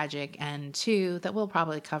had a tragic end too that we'll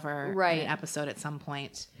probably cover in an episode at some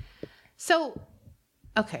point. So,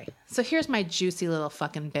 okay. So here's my juicy little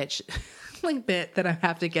fucking bitch like bit that I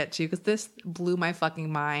have to get to because this blew my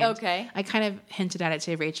fucking mind. Okay. I kind of hinted at it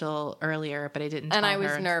to Rachel earlier, but I didn't tell her. And I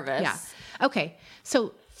was nervous. Yeah. Okay.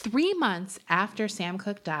 So 3 months after Sam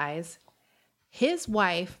Cooke dies, his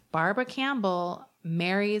wife, Barbara Campbell,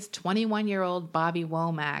 marries 21-year-old Bobby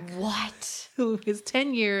Womack. What? Who is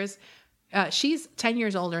 10 years, she's 10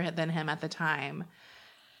 years older than him at the time.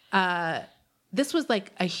 This was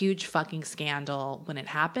like a huge fucking scandal when it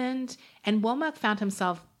happened. And Womack found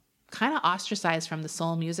himself kind of ostracized from the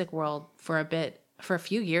soul music world for a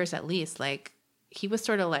few years at least. Like, he was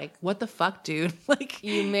sort of like, what the fuck, dude? Like,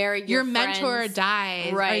 you married your friends. mentor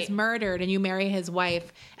dies or is murdered and you marry his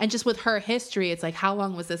wife. And just with her history, it's like, how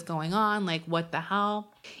long was this going on? Like, what the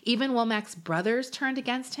hell? Even Womack's brothers turned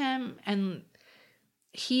against him and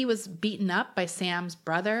he was beaten up by Sam's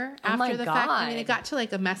brother after the fact. I mean, it got to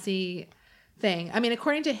like a messy thing. I mean,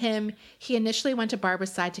 according to him, he initially went to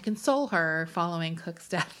Barbara's side to console her following Cooke's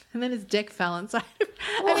death, and then his dick fell inside.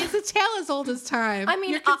 I mean, it's a tale as old as time. I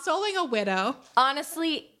mean, you're consoling a widow.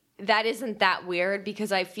 Honestly, that isn't that weird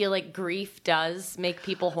because I feel like grief does make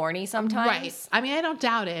people horny sometimes. Right. I mean, I don't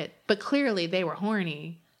doubt it, but clearly they were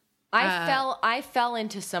horny. I fell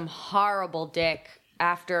into some horrible dick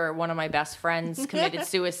after one of my best friends committed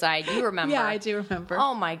suicide. You remember? Yeah, I do remember.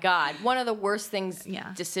 Oh my God. One of the worst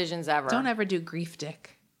decisions ever. Don't ever do grief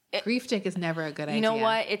dick. Grief dick is never a good idea. You know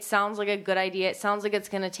what? It sounds like a good idea. It sounds like it's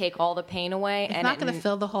going to take all the pain away. It's not going to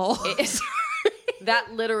fill the hole.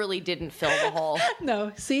 That literally didn't fill the hole.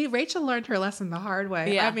 No. See, Rachel learned her lesson the hard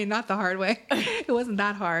way. Yeah. I mean, not the hard way. It wasn't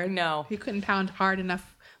that hard. No. You couldn't pound hard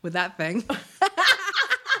enough with that thing.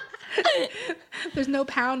 There's no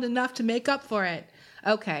pound enough to make up for it.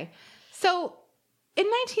 Okay. So in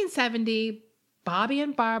 1970, Bobby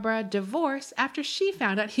and Barbara divorced after she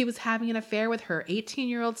found out he was having an affair with her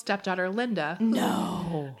 18-year-old stepdaughter, Linda.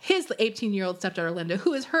 No. His 18-year-old stepdaughter, Linda,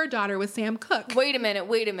 who is her daughter with Sam Cooke. Wait a minute.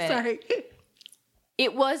 Sorry.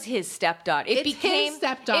 It was his stepdaughter. His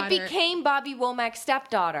stepdaughter. It became Bobby Womack's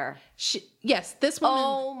stepdaughter. Yes, this woman.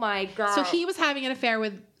 Oh my God. So he was having an affair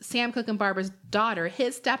with Sam Cooke and Barbara's daughter,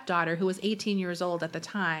 his stepdaughter, who was 18 years old at the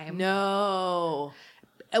time. No.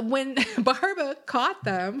 When Barbara caught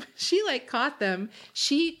them, she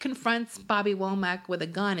confronts Bobby Womack with a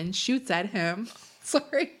gun and shoots at him.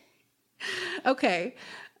 Sorry. Okay.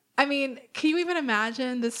 I mean, can you even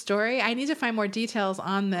imagine this story? I need to find more details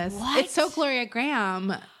on this. What? It's so Gloria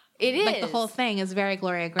Graham. It is. Like, the whole thing is very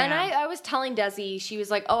Gloria Graham. And I was telling Desi, she was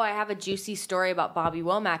like, oh, I have a juicy story about Bobby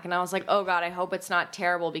Womack. And I was like, oh God, I hope it's not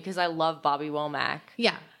terrible because I love Bobby Womack.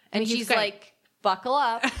 Yeah. And she's like, buckle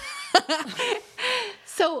up.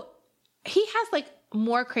 So he has like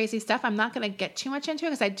more crazy stuff. I'm not going to get too much into it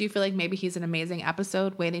because I do feel like maybe he's an amazing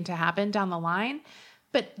episode waiting to happen down the line.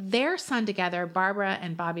 But their son together, Barbara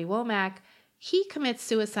and Bobby Womack, he commits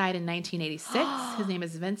suicide in 1986. His name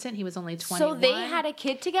is Vincent. He was only 21. So they had a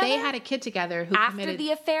kid together? They had a kid together who after committed...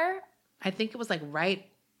 the affair? I think it was like right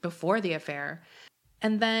before the affair.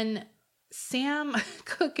 And then Sam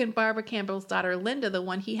Cooke and Barbara Campbell's daughter, Linda, the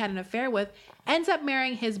one he had an affair with, ends up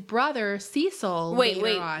marrying his brother, Cecil. Wait,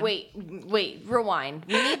 rewind.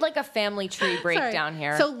 We need like a family tree breakdown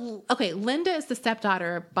here. So, okay, Linda is the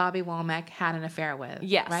stepdaughter Bobby Womack had an affair with.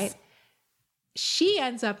 Yes. Right? She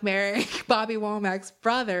ends up marrying Bobby Womack's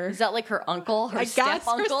brother. Is that like her uncle? Her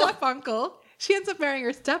step-uncle? Her step-uncle. She ends up marrying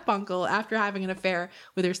her step-uncle after having an affair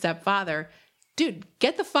with her stepfather. Dude,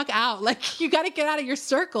 get the fuck out. Like, you got to get out of your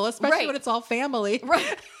circle, especially when it's all family.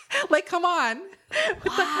 Right. Like, come on.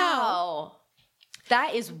 What the hell?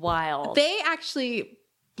 That is wild. They actually,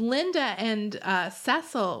 Linda and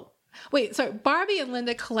Cecil... Wait, sorry. Barbie and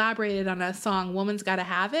Linda collaborated on a song, Woman's Gotta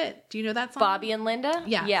Have It. Do you know that song? Bobby and Linda?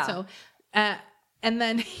 Yeah. So, and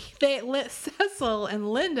then Cecil and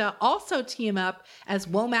Linda also team up as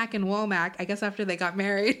Womack and Womack, I guess after they got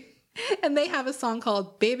married. And they have a song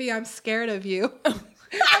called Baby, I'm Scared of You.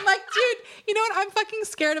 I'm like, dude, you know what? I'm fucking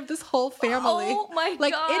scared of this whole family. Oh my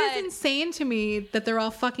God. God. It is insane to me that they're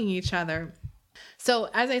all fucking each other. So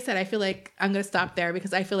as I said, I feel like I'm going to stop there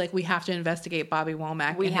because I feel like we have to investigate Bobby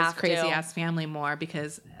Womack and his crazy ass family more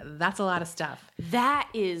because that's a lot of stuff. That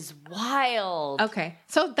is wild. Okay.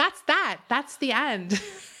 So that's that. That's the end.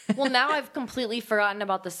 Well, now I've completely forgotten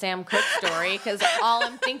about the Sam Cooke story because all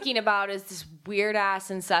I'm thinking about is this weird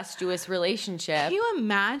ass incestuous relationship. Can you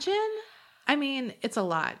imagine? I mean, it's a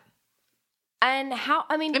lot. And how,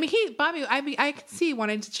 I could see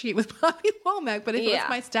wanting to cheat with Bobby Womack, but if it was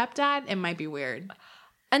my stepdad, it might be weird.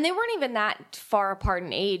 And they weren't even that far apart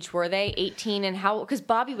in age, were they? 18 and how? Because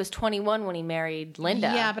Bobby was 21 when he married Linda.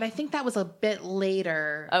 Yeah, but I think that was a bit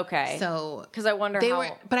later. Okay. So, because I wonder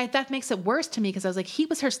how. That makes it worse to me because I was like, he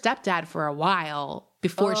was her stepdad for a while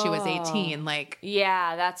before she was 18. Like,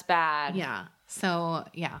 yeah, that's bad. Yeah. So,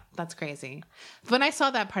 yeah, that's crazy. When I saw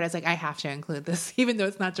that part, I was like, I have to include this, even though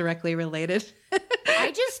it's not directly related.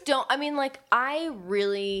 I just don't, I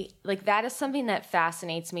really, that is something that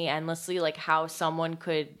fascinates me endlessly, like how someone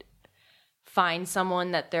could find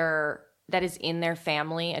someone that is in their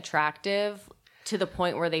family attractive to the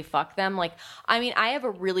point where they fuck them. Like, I have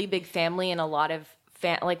a really big family and a lot of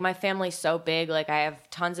my family's so big. Like, I have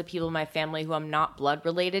tons of people in my family who I'm not blood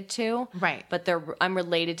related to. Right. But I'm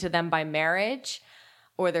related to them by marriage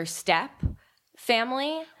or their step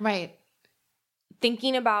family. Right.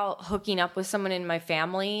 Thinking about hooking up with someone in my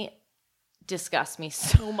family disgusts me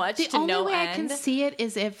so much to no end. The only way I can see it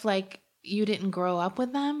is if, like, you didn't grow up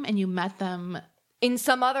with them and you met them in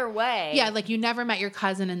some other way. Yeah, like you never met your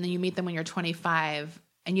cousin and then you meet them when you're 25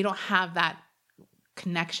 and you don't have that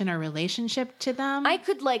connection or relationship to them. I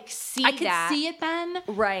could see I could see it then.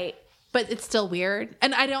 Right. But it's still weird.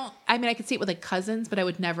 And I could see it with like cousins, but I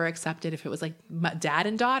would never accept it if it was like dad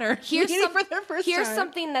and daughter. Here's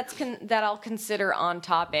something that I'll consider on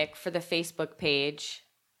topic for the Facebook page.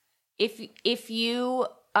 If you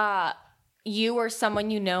or someone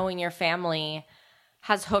you know in your family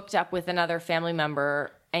has hooked up with another family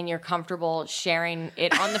member and you're comfortable sharing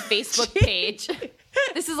it on the Facebook page.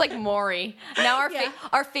 This is like Maury. Now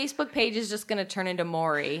our Facebook page is just going to turn into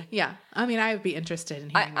Maury. Yeah. I would be interested in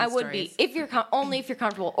hearing I would stories. be. If you're only if you're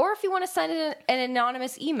comfortable. Or if you want to send an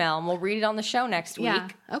anonymous email and we'll read it on the show next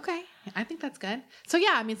week. Okay. I think that's good. So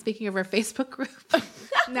yeah, speaking of our Facebook group,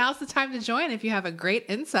 now's the time to join if you have a great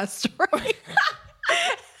incest story.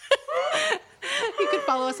 You can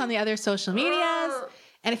follow us on the other social medias.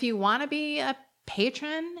 And if you want to be a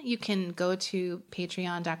patron, you can go to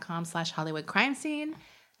patreon.com/Hollywood Crime Scene.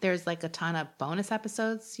 There's like a ton of bonus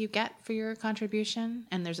episodes you get for your contribution.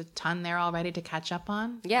 And there's a ton there already to catch up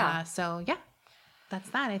on. Yeah. So yeah, that's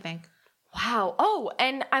that, I think. Wow. Oh,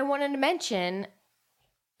 and I wanted to mention,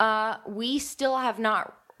 we still have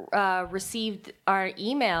not received our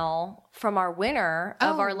email from our winner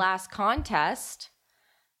of our last contest.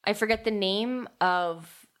 I forget the name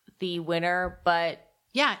of the winner, but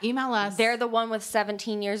yeah, email us. They're the one with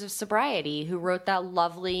 17 years of sobriety who wrote that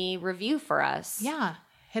lovely review for us. Yeah,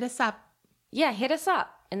 hit us up. Yeah, hit us up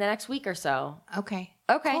in the next week or so. Okay.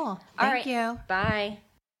 Cool. Thank you. Bye.